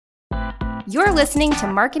You're listening to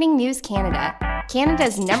Marketing News Canada,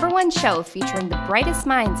 Canada's #1 show featuring the brightest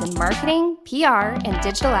minds in marketing, PR, and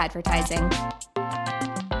digital advertising.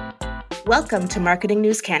 Welcome to Marketing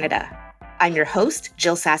News Canada. I'm your host,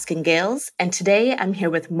 Jill Saskin-Gales, and today I'm here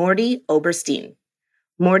with Morty Oberstein.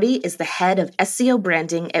 Morty is the head of SEO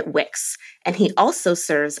branding at Wix, and he also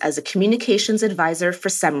serves as a communications advisor for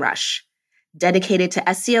SEMrush. Dedicated to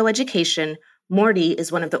SEO education, Morty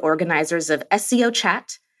is one of the organizers of SEO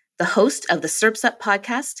Chat, the host of the SERPs Up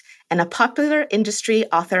podcast, and a popular industry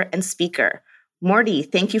author and speaker. Morty,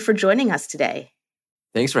 thank you for joining us today.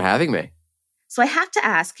 Thanks for having me. So I have to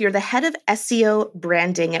ask, you're the head of SEO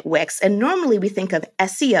branding at Wix, and normally we think of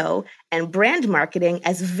SEO and brand marketing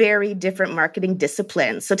as very different marketing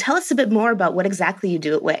disciplines. So tell us a bit more about what exactly you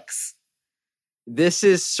do at Wix. This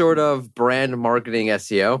is sort of brand marketing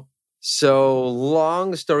SEO. So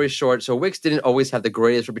long story short, Wix didn't always have the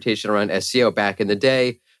greatest reputation around SEO back in the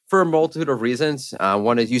day for a multitude of reasons.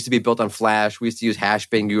 One, it used to be built on Flash. We used to use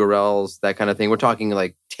hashbang URLs, that kind of thing. We're talking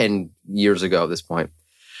like 10 years ago at this point.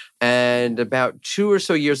 And about 2 or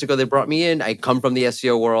so years ago, they brought me in. I come from the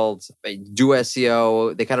SEO world. I do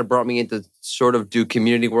SEO. They kind of brought me in to sort of do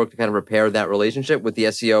community work to kind of repair that relationship with the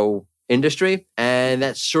SEO industry. And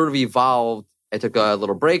that sort of evolved. I took a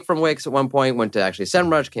little break from Wix at one point, went to actually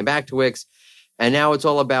SEMrush, came back to Wix. And now it's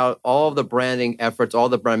all about all of the branding efforts, all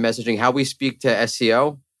the brand messaging, how we speak to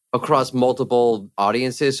SEO across multiple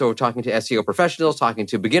audiences. So we're talking to SEO professionals, talking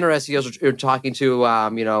to beginner SEOs, or talking to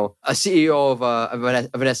a CEO of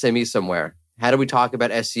an SME somewhere. How do we talk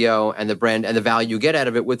about SEO and the brand and the value you get out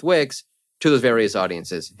of it with Wix to those various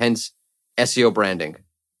audiences? Hence, SEO branding.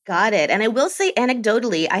 Got it. And I will say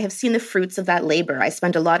anecdotally, I have seen the fruits of that labor. I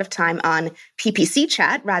spend a lot of time on PPC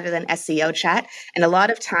chat rather than SEO chat, and a lot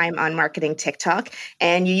of time on marketing TikTok.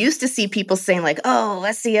 And you used to see people saying like, oh,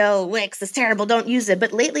 SEO, Wix is terrible, don't use it.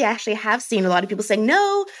 But lately, I actually have seen a lot of people saying,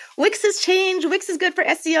 no, Wix has changed. Wix is good for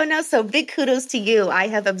SEO now. So big kudos to you. I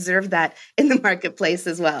have observed that in the marketplace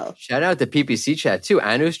as well. Shout out to PPC chat too.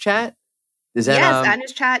 Anu's chat. Yes,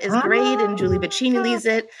 Anu's chat is great, and Julie Baccini leads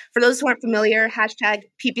it. For those who aren't familiar, hashtag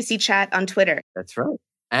PPC chat on Twitter. That's right.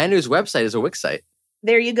 Anu's website is a Wix site.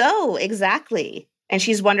 There you go. Exactly. And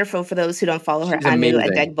she's wonderful for those who don't follow her. She's Anu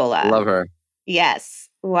amazing. Adegbola. Love her. Yes.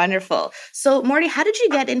 Wonderful. So, Morty, how did you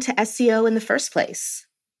get into SEO in the first place?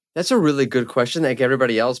 That's a really good question. Like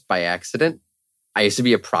everybody else, by accident. I used to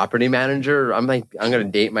be a property manager. I'm going to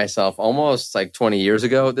date myself almost like 20 years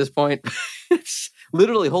ago at this point.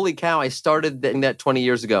 Literally, holy cow, I started in that 20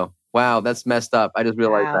 years ago. Wow, that's messed up. I just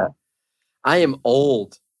realized that. I am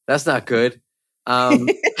old. That's not good. But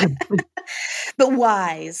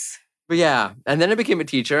wise. But yeah, and then I became a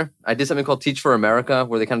teacher. I did something called Teach for America,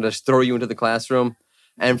 where they kind of just throw you into the classroom.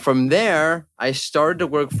 And from there, I started to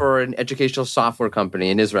work for an educational software company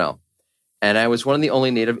in Israel. And I was one of the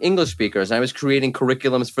only native English speakers. I was creating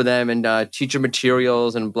curriculums for them and teacher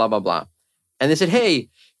materials and blah, blah, blah. And they said, hey,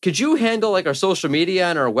 could you handle like our social media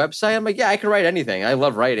and our website? I'm like, yeah, I can write anything. I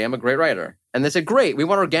love writing. I'm a great writer. And they said, great, we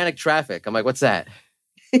want organic traffic. I'm like, what's that?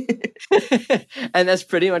 And that's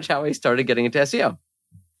pretty much how I started getting into SEO.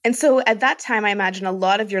 And so at that time, I imagine a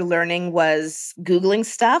lot of your learning was Googling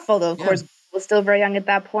stuff, although of course, Google was still very young at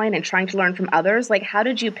that point and trying to learn from others. Like, how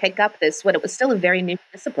did you pick up this, when it was still a very new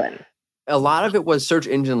discipline? A lot of it was search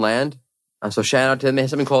engine land. So shout out to them. They have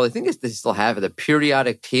something called, I think they still have it, the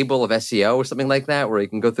periodic table of SEO or something like that, where you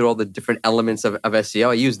can go through all the different elements of SEO.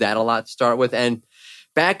 I use that a lot to start with. And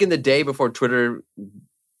back in the day before Twitter,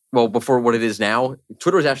 before what it is now,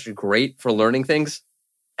 Twitter was actually great for learning things.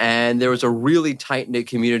 And there was a really tight-knit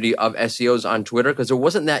community of SEOs on Twitter because it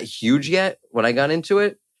wasn't that huge yet when I got into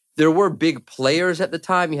it. There were big players at the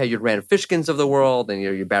time. You had your Rand Fishkins of the world and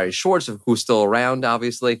your Barry Schwartz, who's still around,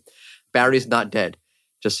 obviously. Barry's not dead.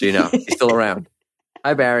 Just so you know, he's still around.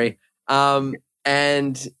 Hi, Barry.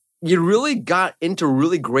 And you really got into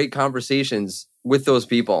really great conversations with those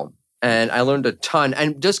people. And I learned a ton.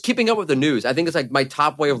 And just keeping up with the news, I think it's like my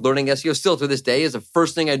top way of learning SEO still to this day is the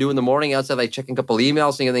first thing I do in the morning outside like checking a couple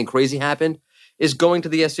emails, seeing anything crazy happened, is going to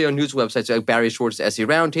the SEO news websites like Barry Schwartz, SEO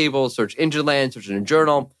Roundtable, Search Engine Land, Search Engine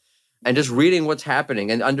Journal, and just reading what's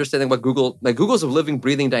happening and understanding what Google's a living,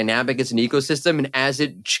 breathing dynamic. It's an ecosystem. And as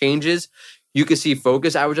it changes, you can see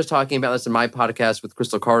focus. I was just talking about this in my podcast with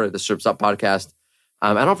Crystal Carter, the SERPs Up podcast.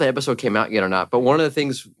 I don't know if the episode came out yet or not, but one of the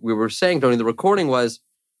things we were saying during the recording was,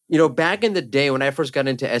 back in the day when I first got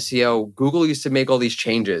into SEO, Google used to make all these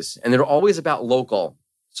changes and they're always about local.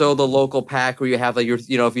 So the local pack where you have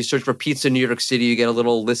if you search for pizza in New York City, you get a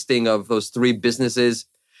little listing of those 3 businesses.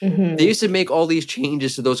 Mm-hmm. They used to make all these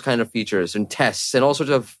changes to those kind of features and tests and all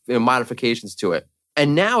sorts of modifications to it.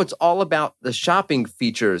 And now it's all about the shopping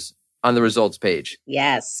features on the results page.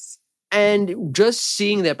 Yes. And just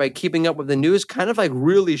seeing that by keeping up with the news kind of like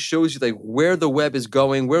really shows you like where the web is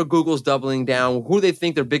going, where Google's doubling down, who they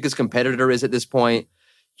think their biggest competitor is at this point.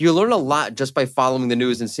 You learn a lot just by following the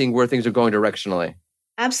news and seeing where things are going directionally.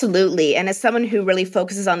 Absolutely. And as someone who really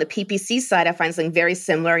focuses on the PPC side, I find something very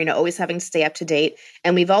similar, always having to stay up to date.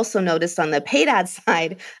 And we've also noticed on the paid ad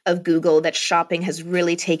side of Google that shopping has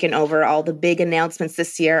really taken over. All the big announcements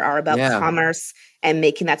this year are about commerce and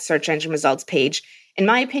making that search engine results page, in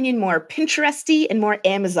my opinion, more Pinteresty and more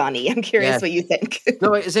Amazon-y. I'm curious what you think.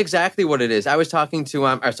 No, it's exactly what it is. I was talking to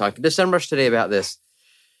SEMrush today about this.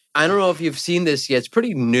 I don't know if you've seen this yet. It's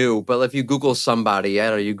pretty new, but if you Google somebody, I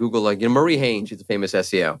don't know, you Google Marie Haynes, she's a famous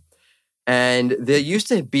SEO. And there used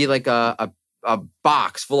to be like a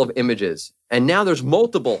box full of images. And now there's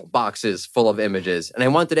multiple boxes full of images. And I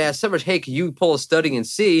wanted to ask SEMrush, hey, can you pull a study and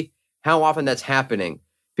see how often that's happening?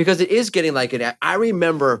 Because it is getting like it. I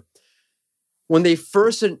remember when they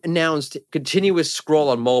first announced continuous scroll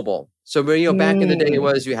on mobile. So back in the day, it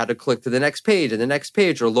was you had to click to the next page and the next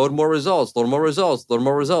page or load more results, load more results, load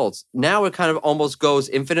more results. Now it kind of almost goes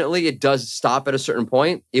infinitely. It does stop at a certain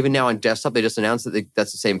point. Even now on desktop, they just announced that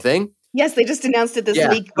that's the same thing. Yes, they just announced it this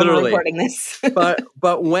week when we're recording this.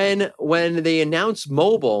 but when they announced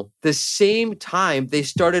mobile, the same time they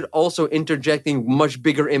started also interjecting much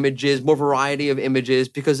bigger images, more variety of images,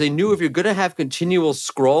 because they knew if you're going to have continual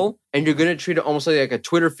scroll and you're going to treat it almost like a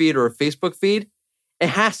Twitter feed or a Facebook feed, it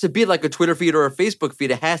has to be like a Twitter feed or a Facebook feed.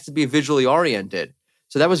 It has to be visually oriented.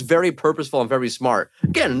 So that was very purposeful and very smart.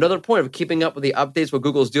 Again, another point of keeping up with the updates, what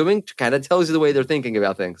Google's doing, kind of tells you the way they're thinking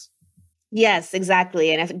about things. Yes,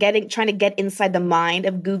 exactly. And trying to get inside the mind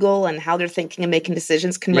of Google and how they're thinking and making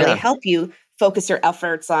decisions can really help you focus your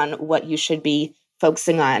efforts on what you should be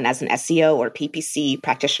focusing on as an SEO or PPC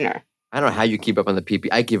practitioner. I don't know how you keep up on the PP.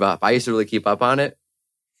 I give up. I used to really keep up on it.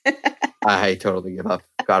 I totally give up.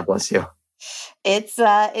 God bless you.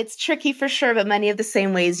 It's tricky for sure, but many of the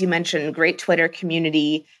same ways you mentioned, great Twitter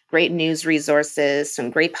community, great news resources, some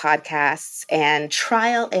great podcasts, and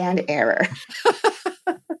trial and error.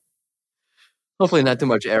 Hopefully not too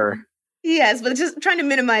much error. Yes, but just trying to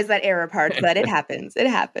minimize that error part, but it happens. It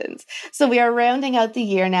happens. So we are rounding out the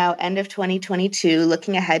year now, end of 2022,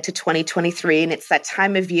 looking ahead to 2023. And it's that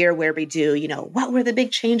time of year where we do, what were the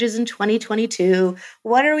big changes in 2022?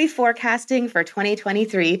 What are we forecasting for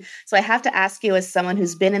 2023? So I have to ask you, as someone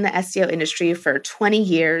who's been in the SEO industry for 20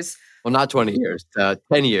 years, well, not 20 years,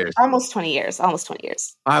 10 years. Almost 20 years.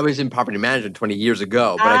 I was in property management 20 years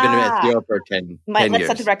ago, but I've been in SEO for 10 years. Let's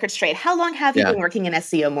set the record straight. How long have you been working in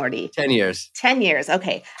SEO, Morty? 10 years. 10 years.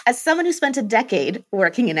 Okay. As someone who spent a decade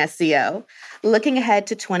working in SEO, looking ahead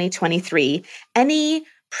to 2023, any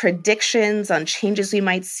predictions on changes we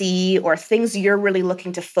might see or things you're really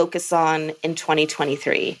looking to focus on in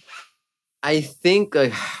 2023? I think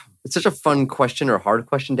it's such a fun question or hard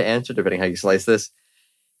question to answer, depending how you slice this.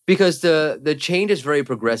 Because the change is very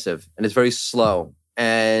progressive and it's very slow.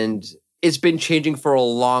 And it's been changing for a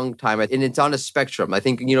long time. And it's on a spectrum. I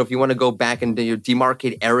think, if you want to go back and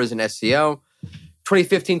demarcate eras in SEO,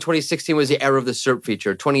 2015, 2016 was the era of the SERP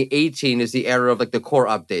feature. 2018 is the era of the core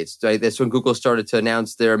updates. Right? That's when Google started to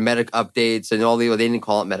announce their Medic updates and they didn't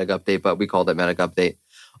call it Medic update, but we called it Medic update.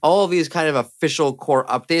 All of these kind of official core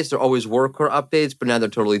updates, there always were core updates, but now they're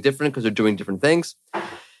totally different because they're doing different things.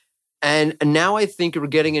 And now I think we're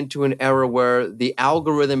getting into an era where the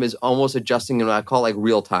algorithm is almost adjusting in what I call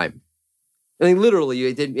real time. I mean, literally,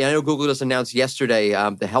 I know Google just announced yesterday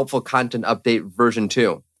the Helpful Content Update version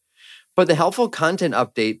 2. But the Helpful Content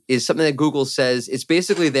Update is something that Google says it's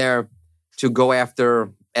basically there to go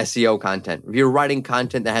after SEO content. If you're writing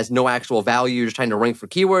content that has no actual value, you're just trying to rank for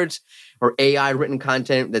keywords, or AI written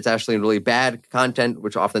content that's actually really bad content,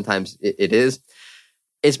 which oftentimes it is,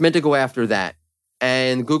 it's meant to go after that.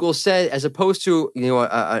 And Google said, as opposed to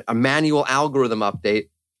a manual algorithm update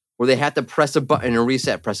where they have to press a button and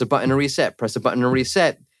reset, press a button and reset, press a button and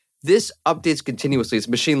reset, this updates continuously. It's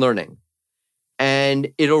machine learning. And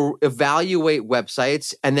it'll evaluate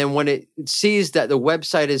websites. And then when it sees that the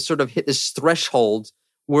website has sort of hit this threshold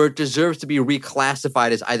where it deserves to be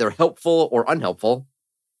reclassified as either helpful or unhelpful,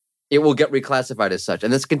 it will get reclassified as such.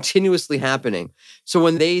 And that's continuously happening. So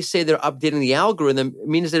when they say they're updating the algorithm, it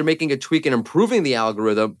means they're making a tweak and improving the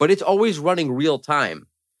algorithm, but it's always running real time.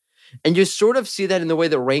 And you sort of see that in the way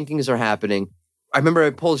that rankings are happening. I remember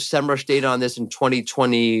I pulled SEMrush data on this in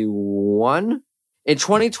 2021. In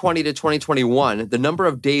 2020 to 2021, the number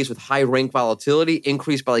of days with high rank volatility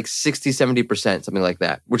increased by 60, 70%, something like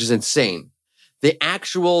that, which is insane. The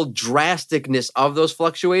actual drasticness of those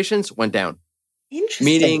fluctuations went down. Interesting.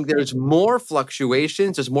 Meaning there's more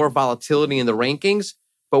fluctuations, there's more volatility in the rankings,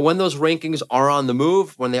 But when those rankings are on the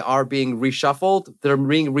move, when they are being reshuffled, they're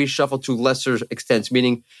being reshuffled to lesser extents,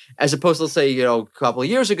 meaning as opposed to, let's say, a couple of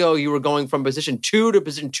years ago, you were going from position 2 to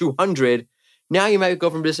position 200. Now you might go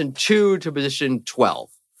from position 2 to position 12,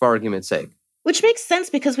 for argument's sake. Which makes sense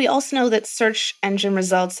because we also know that search engine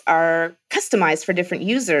results are customized for different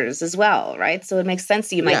users as well, right? So it makes sense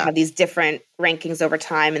that you might have these different rankings over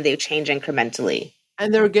time and they change incrementally.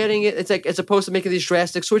 And they're getting it. It's like, as opposed to making these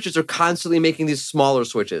drastic switches, they're constantly making these smaller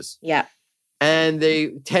switches. Yeah. And they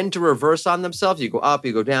tend to reverse on themselves. You go up,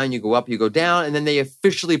 you go down, you go up, you go down. And then they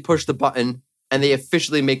officially push the button and they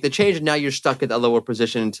officially make the change. And now you're stuck at a lower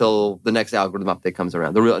position until the next algorithm update comes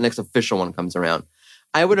around. The next official one comes around.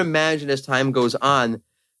 I would imagine as time goes on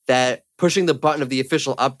that pushing the button of the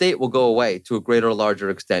official update will go away to a greater or larger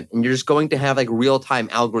extent. And you're just going to have like real-time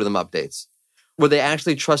algorithm updates where they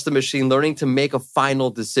actually trust the machine learning to make a final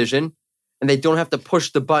decision. And they don't have to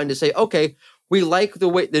push the button to say, okay, we like the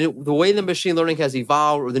way the machine learning has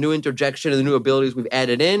evolved or the new interjection and the new abilities we've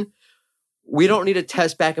added in. We don't need to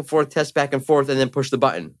test back and forth, and then push the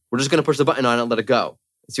button. We're just going to push the button on it and let it go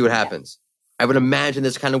and see what happens. I would imagine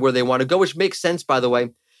that's kind of where they want to go, which makes sense, by the way,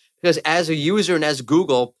 because as a user and as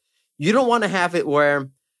Google, you don't want to have it where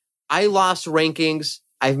I lost rankings,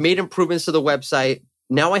 I've made improvements to the website,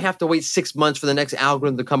 now I have to wait 6 months for the next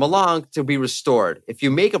algorithm to come along to be restored. If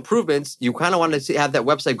you make improvements, you kind of want to have that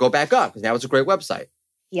website go back up because now it's a great website.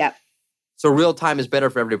 Yeah. So real time is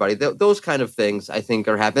better for everybody. Those kind of things, I think,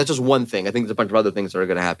 are happening. That's just one thing. I think there's a bunch of other things that are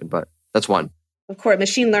going to happen, but that's one. Of course,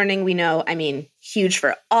 machine learning, we know, huge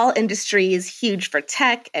for all industries, huge for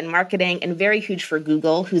tech and marketing, and very huge for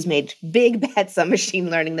Google, who's made big bets on machine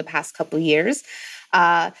learning the past couple of years.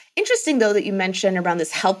 Interesting, though, that you mentioned around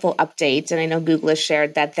this helpful update, and I know Google has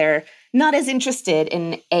shared that they're not as interested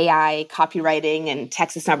in AI copywriting and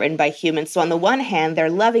text that's not written by humans. So on the one hand, they're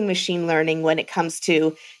loving machine learning when it comes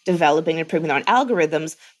to developing and improving their own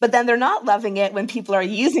algorithms, but then they're not loving it when people are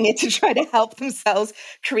using it to try to help themselves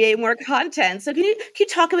create more content. So can you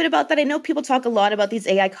talk a bit about that? I know people talk a lot about these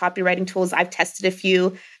AI copywriting tools. I've tested a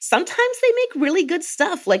few. Sometimes they make really good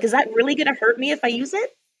stuff. Like, is that really going to hurt me if I use it?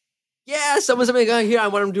 Yeah, someone's like, here, I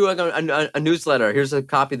want them to do like a newsletter. Here's a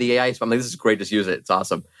copy of the AI. I'm like, this is great. Just use it. It's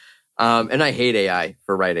awesome. And I hate AI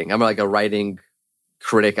for writing. I'm like a writing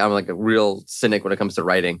critic. I'm like a real cynic when it comes to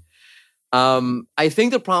writing. I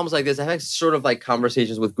think the problems like this, I've had sort of like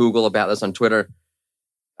conversations with Google about this on Twitter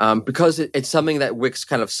because it's something that Wix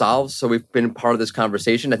kind of solves. So we've been part of this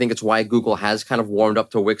conversation. I think it's why Google has kind of warmed up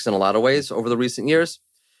to Wix in a lot of ways over the recent years.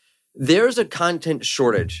 There's a content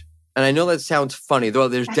shortage. And I know that sounds funny, though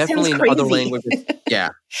there's definitely in other languages.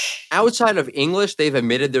 Yeah. Outside of English, they've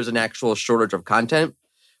admitted there's an actual shortage of content.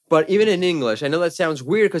 But even in English, I know that sounds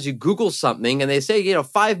weird because you Google something and they say,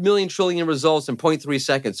 5 million trillion results in 0.3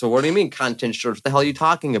 seconds. So what do you mean content shortage? What the hell are you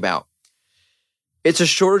talking about? It's a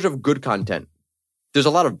shortage of good content. There's a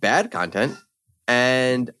lot of bad content.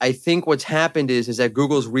 And I think what's happened is that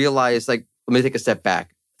Google's realized, let me take a step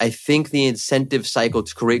back. I think the incentive cycle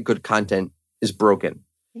to create good content is broken.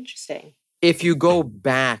 Interesting. If you go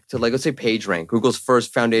back to, let's say, PageRank, Google's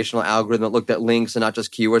first foundational algorithm that looked at links and not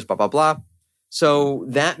just keywords, blah, blah, blah. So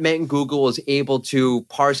that meant Google was able to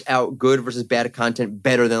parse out good versus bad content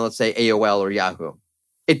better than, let's say, AOL or Yahoo.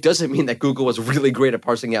 It doesn't mean that Google was really great at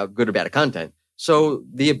parsing out good or bad content. So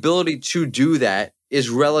the ability to do that is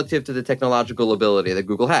relative to the technological ability that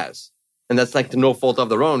Google has. And that's to no fault of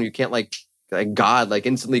their own. You can't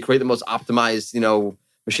instantly create the most optimized,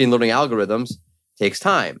 machine learning algorithms. It takes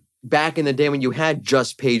time. Back in the day when you had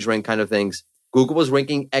just PageRank kind of things, Google was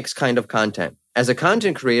ranking X kind of content. As a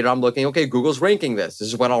content creator, I'm looking, okay, Google's ranking this. This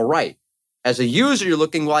is what I'll write. As a user, you're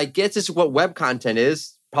looking, well, I guess this is what web content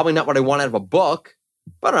is. Probably not what I want out of a book,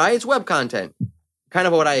 but all right, it's web content. Kind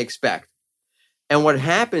of what I expect. And what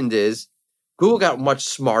happened is Google got much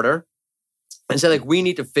smarter and said, we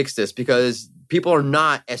need to fix this because people are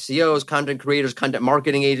not SEOs, content creators, content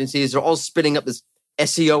marketing agencies. They're all spinning up this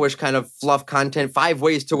SEO-ish kind of fluff content, 5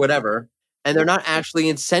 ways to whatever. And they're not actually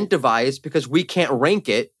incentivized because we can't rank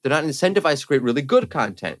it. They're not incentivized to create really good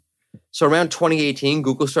content. So around 2018,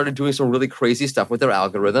 Google started doing some really crazy stuff with their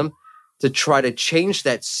algorithm to try to change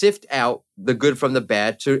that, sift out the good from the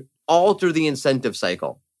bad to alter the incentive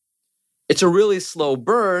cycle. It's a really slow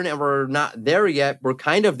burn and we're not there yet. We're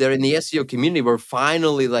kind of there in the SEO community. We're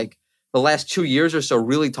finally the last 2 years or so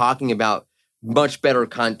really talking about much better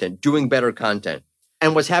content, doing better content.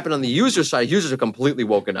 And what's happened on the user side, users are completely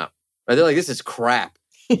woken up. Right? They're like, this is crap.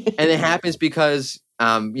 And it happens because,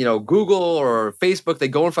 Google or Facebook, they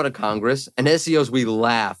go in front of Congress and SEOs, we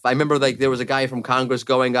laugh. I remember there was a guy from Congress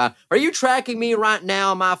going, are you tracking me right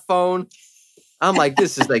now on my phone? I'm like,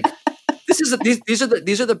 this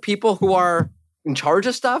These are the people who are in charge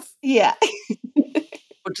of stuff. Yeah.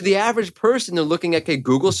 But to the average person, they're looking at, okay,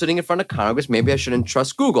 Google sitting in front of Congress. Maybe I shouldn't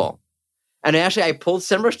trust Google. And actually, I pulled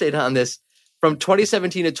SEMrush data on this. From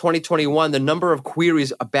 2017 to 2021, the number of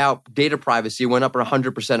queries about data privacy went up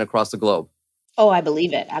 100% across the globe. Oh, I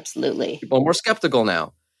believe it. Absolutely. People are more skeptical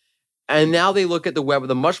now. And now they look at the web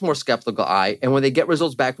with a much more skeptical eye. And when they get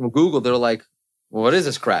results back from Google, they're like, well, what is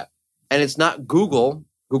this crap? And it's not Google.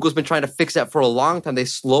 Google's been trying to fix that for a long time. They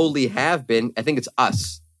slowly have been. I think it's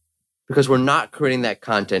us because we're not creating that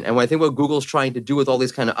content. And I think what Google's trying to do with all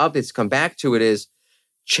these kind of updates, come back to it, is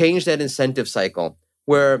change that incentive cycle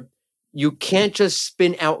where you can't just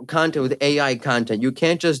spin out content with AI content. You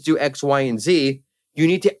can't just do X, Y, and Z. You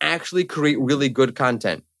need to actually create really good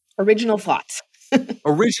content. Original thoughts.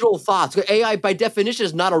 Original thoughts. AI, by definition,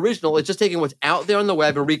 is not original. It's just taking what's out there on the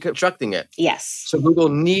web and reconstructing it. Yes. So Google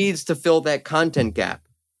needs to fill that content gap.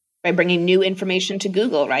 By bringing new information to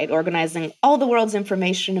Google, right? Organizing all the world's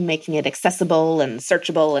information and making it accessible and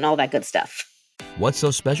searchable and all that good stuff. What's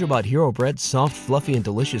so special about Hero Bread's soft, fluffy, and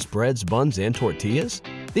delicious breads, buns, and tortillas?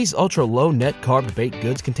 These ultra-low net-carb baked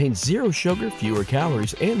goods contain zero sugar, fewer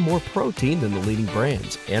calories, and more protein than the leading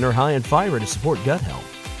brands, and are high in fiber to support gut health.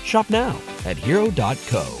 Shop now at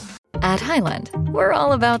Hero.co. At Highland, we're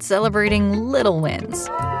all about celebrating little wins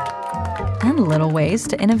and little ways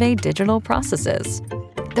to innovate digital processes.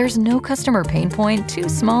 There's no customer pain point too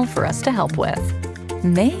small for us to help with.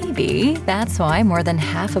 Maybe that's why more than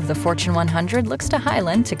half of the Fortune 100 looks to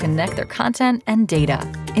Highland to connect their content and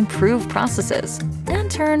data, improve processes, and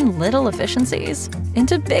turn little efficiencies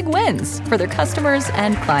into big wins for their customers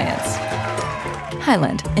and clients.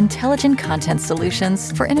 Highland, intelligent content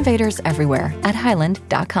solutions for innovators everywhere at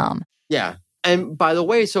highland.com. Yeah. And by the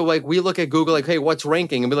way, so like we look at Google like, hey, what's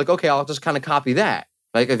ranking? And we're like, okay, I'll just kind of copy that.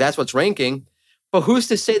 Like if that's what's ranking. But who's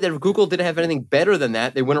to say that if Google didn't have anything better than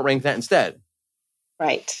that, they wouldn't rank that instead?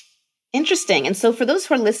 Right. Interesting. And so for those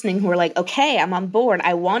who are listening who are like, okay, I'm on board.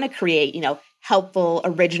 I want to create, helpful,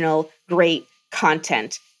 original, great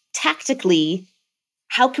content. Tactically,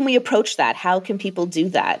 how can we approach that? How can people do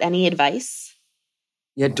that? Any advice?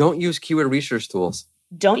 Yeah, don't use keyword research tools.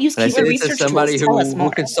 Don't use keyword research tools. Somebody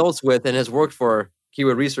who consults with and has worked for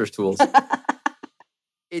keyword research tools.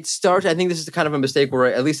 It starts, I think this is kind of a mistake where,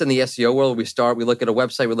 at least in the SEO world, we look at a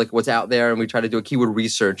website, we look at what's out there, and we try to do a keyword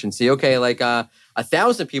research and see, okay, like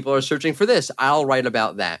 1,000 people are searching for this. I'll write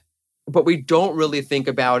about that. But we don't really think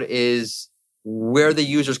about is where the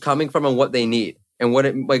user's coming from and what they need and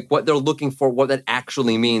what they're looking for, what that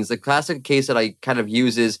actually means. The classic case that I kind of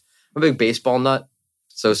use is, I'm a big baseball nut.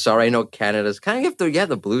 So sorry, I know Canada's kind of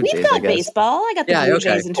the Blue Jays. We've got baseball. I got the Blue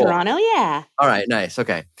Jays in Toronto. Yeah. All right, nice.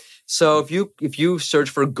 Okay. So if you search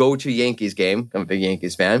for go to Yankees game, I'm a big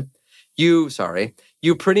Yankees fan. You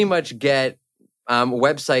pretty much get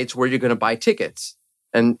websites where you're going to buy tickets,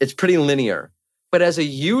 and it's pretty linear. But as a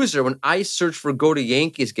user, when I search for go to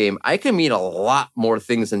Yankees game, I can mean a lot more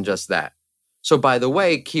things than just that. So by the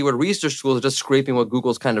way, keyword research tools are just scraping what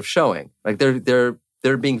Google's kind of showing. Like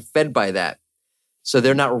they're being fed by that, so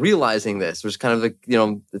they're not realizing this. There's kind of like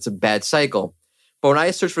it's a bad cycle. But when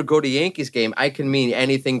I search for go to Yankees game, I can mean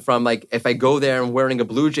anything from like if I go there and wearing a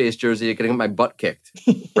Blue Jays jersey, I'm going to get my butt kicked,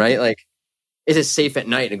 right? Like, is it safe at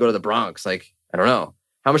night to go to the Bronx? Like, I don't know.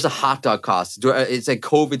 How much does a hot dog cost? It's like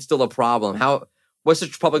COVID still a problem? What's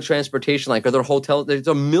the public transportation like? Are there hotels? There's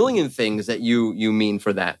a million things that you mean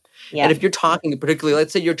for that. Yeah. And if you're talking particularly,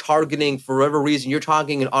 let's say you're targeting, for whatever reason, you're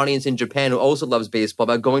talking an audience in Japan who also loves baseball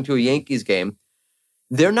about going to a Yankees game.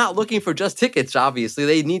 They're not looking for just tickets, obviously.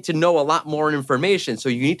 They need to know a lot more information. So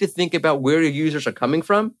you need to think about where your users are coming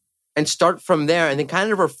from and start from there and then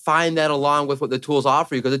kind of refine that along with what the tools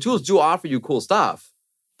offer you, because the tools do offer you cool stuff.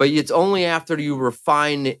 But it's only after you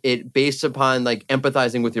refine it based upon like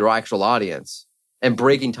empathizing with your actual audience and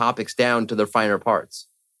breaking topics down to their finer parts.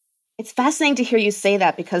 It's fascinating to hear you say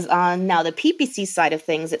that because on now the PPC side of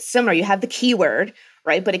things, it's similar. You have the keyword,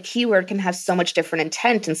 right? But a keyword can have so much different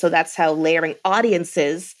intent. And so that's how layering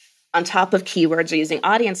audiences on top of keywords or using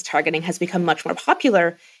audience targeting has become much more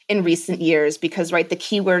popular in recent years because, right, the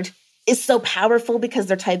keyword is so powerful because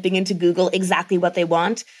they're typing into Google exactly what they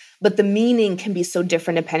want. But the meaning can be so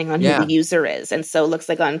different depending on who the user is. And so it looks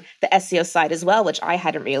like on the SEO side as well, which I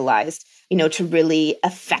hadn't realized, to really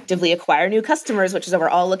effectively acquire new customers, which is what we're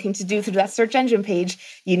all looking to do through that search engine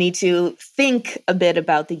page, you need to think a bit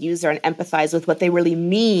about the user and empathize with what they really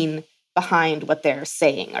mean behind what they're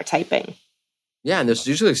saying or typing. Yeah, and there's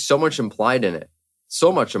usually so much implied in it.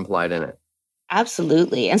 So much implied in it.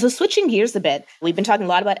 Absolutely. And so switching gears a bit, we've been talking a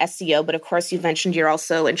lot about SEO, but of course you've mentioned you're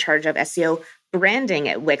also in charge of SEO branding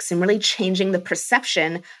at Wix and really changing the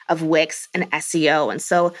perception of Wix and SEO. And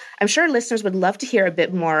so I'm sure listeners would love to hear a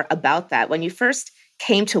bit more about that. When you first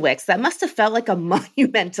came to Wix, that must have felt like a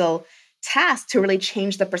monumental task to really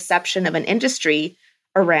change the perception of an industry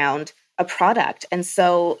around a product. And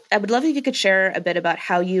so I would love if you could share a bit about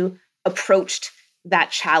how you approached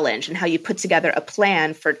that challenge and how you put together a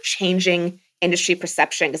plan for changing industry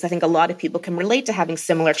perception, because I think a lot of people can relate to having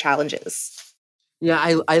similar challenges.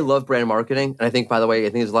 Yeah, I love brand marketing. And I think, by the way,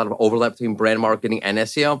 I think there's a lot of overlap between brand marketing and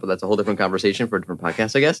SEO, but that's a whole different conversation for a different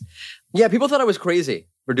podcast, I guess. Yeah, people thought I was crazy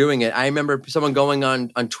for doing it. I remember someone going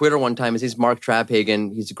on Twitter one time. His name's Mark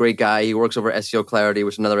Traphagen. He's a great guy. He works over SEO Clarity,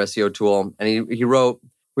 which is another SEO tool. And he wrote,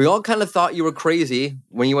 "We all kind of thought you were crazy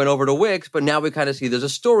when you went over to Wix, but now we kind of see there's a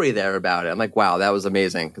story there about it." I'm like, wow, that was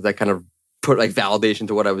amazing, because that kind of put like validation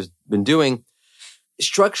to what I was been doing.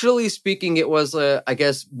 Structurally speaking, it was, I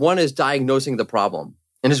guess, one is diagnosing the problem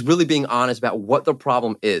and just really being honest about what the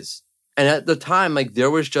problem is. And at the time, like, there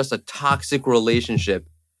was just a toxic relationship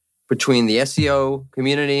between the SEO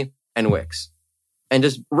community and Wix. And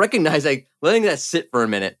just recognize, like, letting that sit for a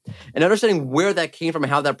minute and understanding where that came from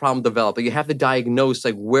and how that problem developed. Like, you have to diagnose,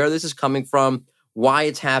 like, where this is coming from, why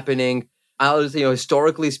it's happening.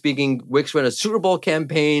 Historically speaking, Wix ran a Super Bowl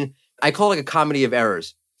campaign. I call it like a comedy of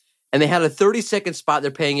errors. And they had a 30-second spot.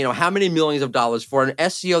 They're paying, how many millions of dollars for an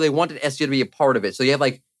SEO. They wanted SEO to be a part of it. So you have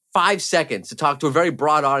like 5 seconds to talk to a very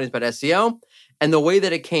broad audience about SEO. And the way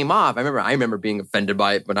that it came off, I remember being offended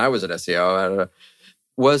by it when I was at SEO.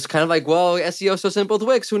 Was kind of like, well, SEO is so simple with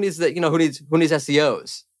Wix. Who needs that? Who needs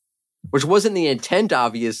SEOs? Which wasn't the intent,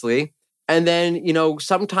 obviously. And then,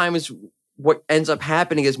 sometimes what ends up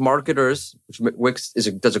happening is marketers, which Wix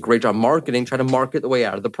does a great job marketing, try to market the way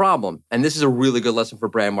out of the problem. And this is a really good lesson for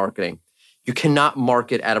brand marketing. You cannot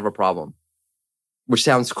market out of a problem, which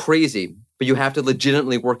sounds crazy, but you have to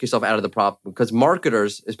legitimately work yourself out of the problem, because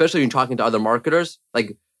marketers, especially when you're talking to other marketers,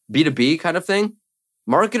 like B2B kind of thing,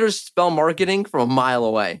 marketers spell marketing from a mile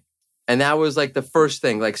away. And that was like the first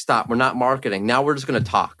thing, like, stop, we're not marketing. Now we're just going to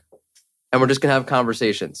talk and we're just going to have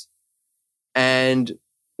conversations. And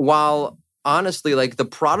while honestly, like, the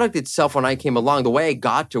product itself, when I came along, the way I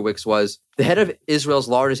got to Wix was the head of Israel's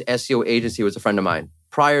largest SEO agency was a friend of mine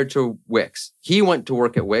prior to Wix. He went to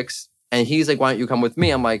work at Wix and he's like, "Why don't you come with me?"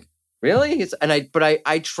 I'm like, "Really?" But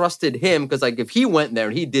I trusted him, because like, if he went there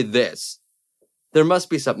and he did this, there must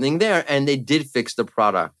be something there. And they did fix the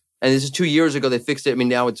product. And this is 2 years ago, they fixed it. I mean,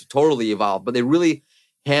 now it's totally evolved, but they really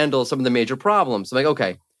handle some of the major problems. I'm like,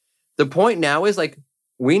 okay, the point now is like,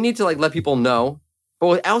 we need to like let people know, but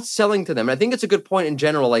without selling to them. And I think it's a good point in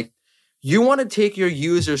general. Like, you want to take your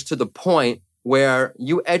users to the point where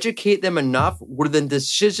you educate them enough where the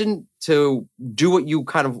decision to do what you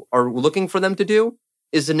kind of are looking for them to do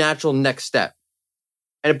is the natural next step.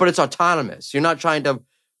 But it's autonomous. You're not trying to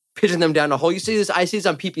pigeon them down a hole. You see this, I see this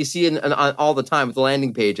on PPC and on all the time with the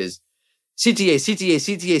landing pages.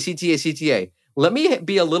 CTA. Let me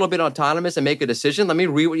be a little bit autonomous and make a decision. Let me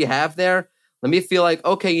read what you have there. Let me feel like,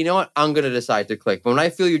 okay, you know what? I'm going to decide to click. But when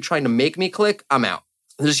I feel you're trying to make me click, I'm out.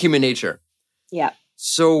 This is human nature. Yeah.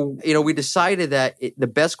 So, we decided that the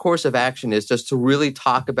best course of action is just to really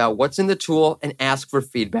talk about what's in the tool and ask for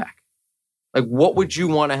feedback. Like, what would you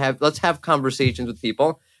want to have? Let's have conversations with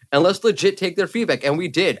people and let's legit take their feedback. And we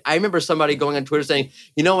did. I remember somebody going on Twitter saying,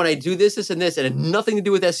 when I do this, and it had nothing to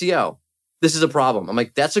do with SEO, this is a problem. I'm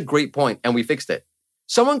like, that's a great point. And we fixed it.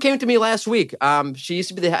 Someone came to me last week. She used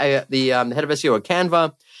to be the head of SEO at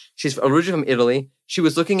Canva. She's originally from Italy. She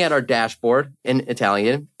was looking at our dashboard in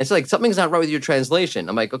Italian. It's like, something's not right with your translation.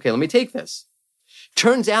 I'm like, okay, let me take this.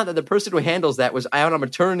 Turns out that the person who handles that was out on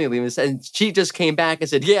maternity leave, and she just came back and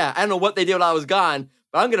said, yeah, I don't know what they did when I was gone,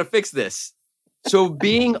 but I'm going to fix this. So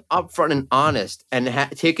being upfront and honest and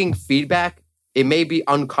taking feedback, it may be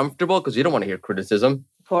uncomfortable because you don't want to hear criticism,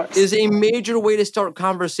 is a major way to start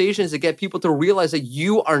conversations to get people to realize that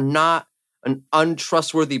you are not an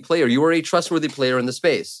untrustworthy player. You are a trustworthy player in the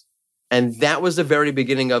space. And that was the very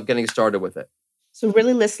beginning of getting started with it. So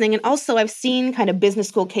really listening. And also I've seen kind of business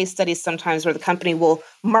school case studies sometimes where the company will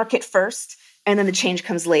market first and then the change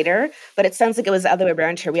comes later. But it sounds like it was the other way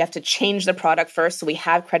around here. We have to change the product first so we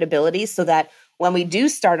have credibility so that when we do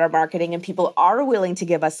start our marketing and people are willing to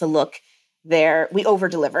give us a look there, we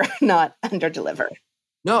over-deliver, not under-deliver.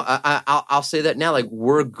 No, I'll say that now. Like,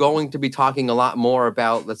 we're going to be talking a lot more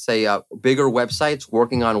about, let's say, bigger websites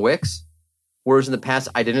working on Wix. Whereas in the past,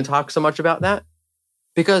 I didn't talk so much about that.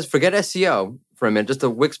 Because forget SEO for a minute, just the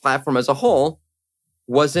Wix platform as a whole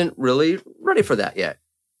wasn't really ready for that yet.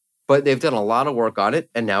 But they've done a lot of work on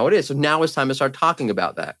it, and now it is. So now it's time to start talking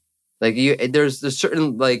about that. Like, there's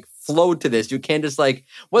certain like flow to this. You can't just like,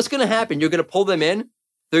 what's going to happen? You're going to pull them in.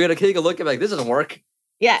 They're going to take a look and be like, this doesn't work.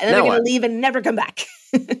 Yeah, and then they're going to leave and never come back.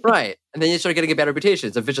 Right. And then you start getting a bad reputation.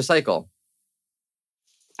 It's a vicious cycle.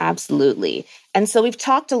 Absolutely. And so we've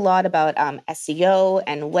talked a lot about SEO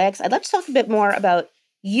and Wix. I'd like to talk a bit more about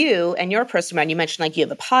you and your personal brand. You mentioned like you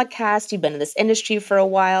have a podcast, you've been in this industry for a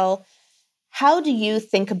while. How do you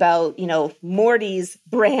think about, Morty's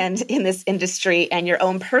brand in this industry and your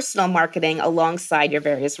own personal marketing alongside your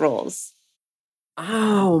various roles?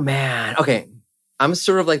 Oh, man. Okay. I'm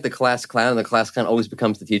sort of like the class clown, and the class clown always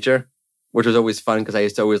becomes the teacher, which was always fun because I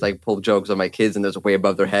used to always like pull jokes on my kids and there's way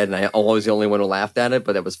above their head and I'm always the only one who laughed at it,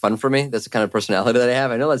 but it was fun for me. That's the kind of personality that I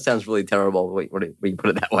have. I know that sounds really terrible when you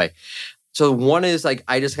put it that way. So one is like,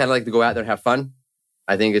 I just kind of like to go out there and have fun.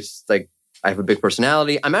 I think it's like, I have a big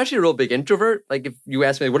personality. I'm actually a real big introvert. Like if you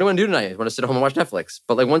ask me, what do I want to do tonight? I want to sit at home and watch Netflix.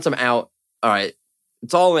 But like once I'm out, all right,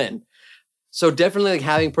 it's all in. So definitely like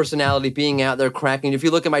having personality, being out there cracking. If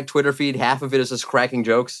you look at my Twitter feed, half of it is just cracking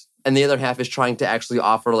jokes. And the other half is trying to actually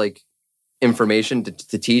offer like information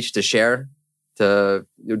to teach, to share, to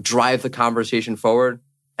drive the conversation forward.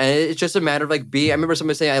 And it's just a matter of like I remember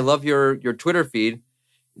somebody saying, I love your Twitter feed.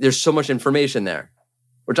 There's so much information there,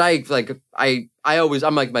 which I'm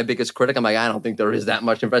like my biggest critic. I'm like, I don't think there is that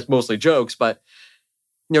much. It's mostly jokes, but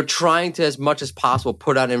trying to as much as possible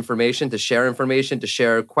put out information, to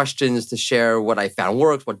share questions, to share what I found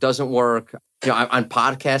works, what doesn't work. On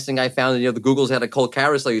podcasting, I found that the Google's had a cold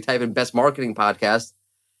carousel. You type in best marketing podcast,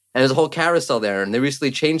 and there's a whole carousel there. And they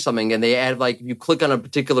recently changed something, and they add like if you click on a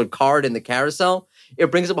particular card in the carousel, it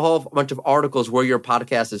brings up a whole bunch of articles where your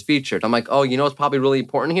podcast is featured. I'm like, oh, what's probably really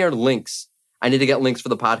important here? Links. I need to get links for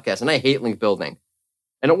the podcast, and I hate link building,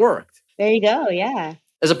 and it worked. There you go. Yeah.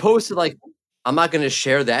 As opposed to like, I'm not going to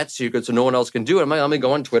share that secret so no one else can do it. I'm like, let me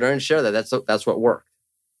go on Twitter and share that. That's what worked.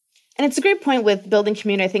 And it's a great point with building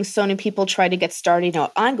community. I think so many people try to get started.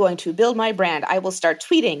 I'm going to build my brand. I will start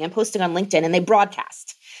tweeting and posting on LinkedIn, and they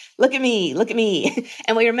broadcast. Look at me.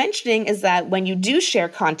 And what you're mentioning is that when you do share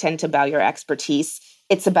content about your expertise,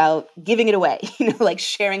 it's about giving it away, like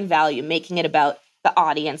sharing value, making it about the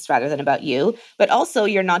audience rather than about you. But also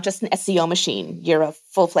you're not just an SEO machine. You're a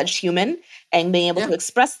full-fledged human, and being able to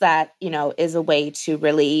express that, is a way to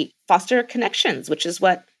really foster connections, which is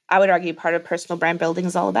what I would argue part of personal brand building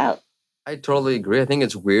is all about. I totally agree. I think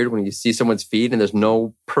it's weird when you see someone's feed and there's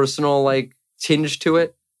no personal like tinge to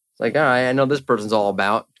it. It's like, all right, I know this person's all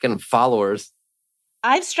about getting followers.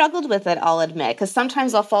 I've struggled with it, I'll admit, because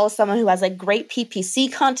sometimes I'll follow someone who has like great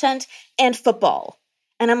PPC content and football.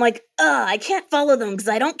 And I'm like, I can't follow them because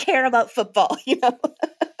I don't care about football,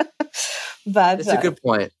 But it's a good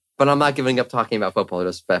point. But I'm not giving up talking about football,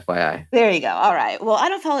 just FYI. There you go. All right. Well, I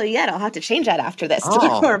don't follow you yet. I'll have to change that after this to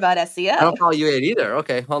learn more about SEO. I don't follow you yet either.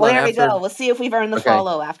 Okay, hold on. There we go. We'll see if we've earned the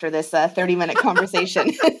follow after this 30-minute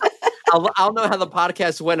conversation. I'll know how the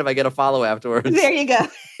podcast went if I get a follow afterwards. There you go.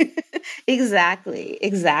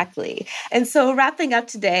 Exactly. And so wrapping up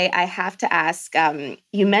today, I have to ask,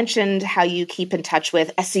 you mentioned how you keep in touch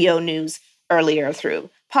with SEO news earlier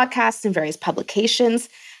through podcasts and various publications.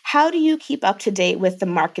 How do you keep up to date with the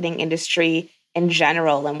marketing industry in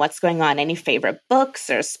general and what's going on? Any favorite books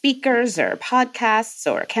or speakers or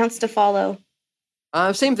podcasts or accounts to follow?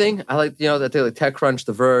 Same thing. I like, that they like TechCrunch,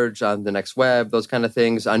 The Verge, on The Next Web, those kind of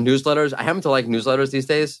things. On newsletters, I happen to like newsletters these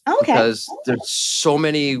days because there's so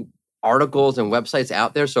many articles and websites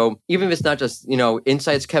out there. So even if it's not just,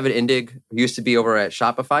 insights, Kevin Indig, who used to be over at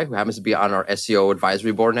Shopify, who happens to be on our SEO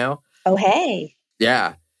advisory board now. Oh, hey.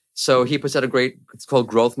 Yeah. So he puts out it's called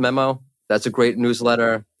Growth Memo. That's a great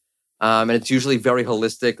newsletter. And it's usually very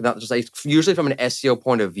holistic, not just like usually from an SEO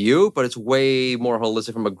point of view, but it's way more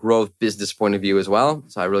holistic from a growth business point of view as well.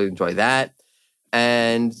 So I really enjoy that.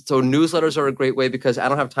 And so newsletters are a great way because I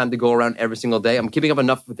don't have time to go around every single day. I'm keeping up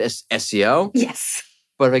enough with SEO. Yes.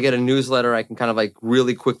 But if I get a newsletter, I can kind of like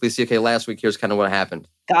really quickly see, okay, last week, here's kind of what happened.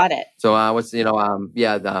 Got it. So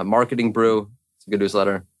the Marketing Brew. It's a good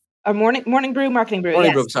newsletter. Or Morning Brew, Marketing Brew.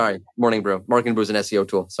 Morning Brew, sorry. Morning Brew. Marketing Brew is an SEO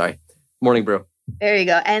tool. Sorry. Morning Brew. There you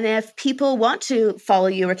go. And if people want to follow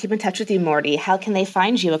you or keep in touch with you, Morty, how can they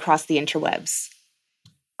find you across the interwebs?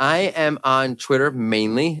 I am on Twitter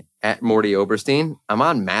mainly at Morty Oberstein. I'm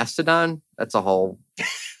on Mastodon. That's a whole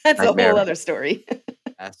That's nightmare. A whole other story.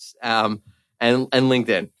 Yes. And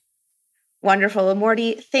LinkedIn. Wonderful. Well,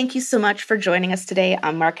 Morty, thank you so much for joining us today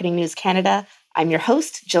on Marketing News Canada. I'm your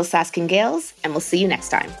host, Jill Saskin-Gales, and we'll see you next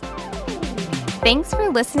time. Thanks for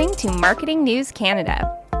listening to Marketing News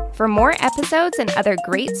Canada. For more episodes and other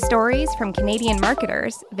great stories from Canadian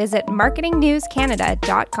marketers, visit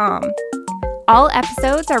marketingnewscanada.com. All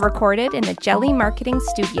episodes are recorded in the Jelly Marketing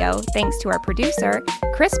Studio thanks to our producer,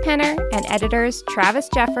 Chris Penner, and editors Travis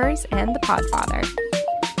Jeffers and The Podfather.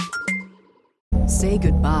 Say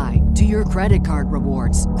goodbye to your credit card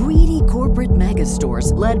rewards. Greedy corporate mega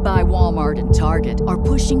stores, led by Walmart and Target, are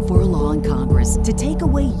pushing for a law in Congress to take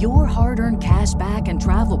away your hard-earned cash back and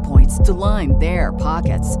travel points to line their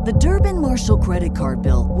pockets. The Durbin-Marshall credit card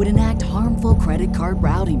bill would enact harmful credit card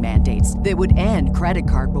routing mandates that would end credit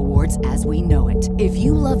card rewards as we know it. If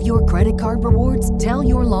you love your credit card rewards, tell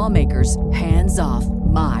your lawmakers, hands off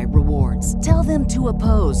my rewards. Tell them to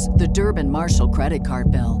oppose the Durbin-Marshall credit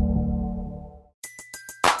card bill.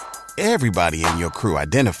 Everybody in your crew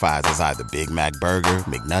identifies as either Big Mac Burger,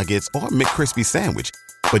 McNuggets, or McCrispy Sandwich.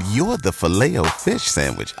 But you're the Filet-O-Fish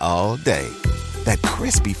Sandwich all day. That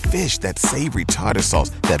crispy fish, that savory tartar sauce,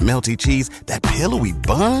 that melty cheese, that pillowy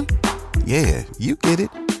bun. Yeah, you get it.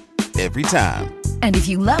 Every time. And if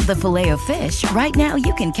you love the Filet-O-Fish, right now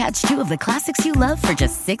you can catch two of the classics you love for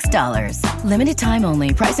just $6. Limited time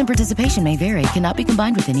only. Price and participation may vary. Cannot be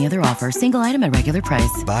combined with any other offer. Single item at regular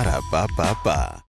price. Ba-da-ba-ba-ba.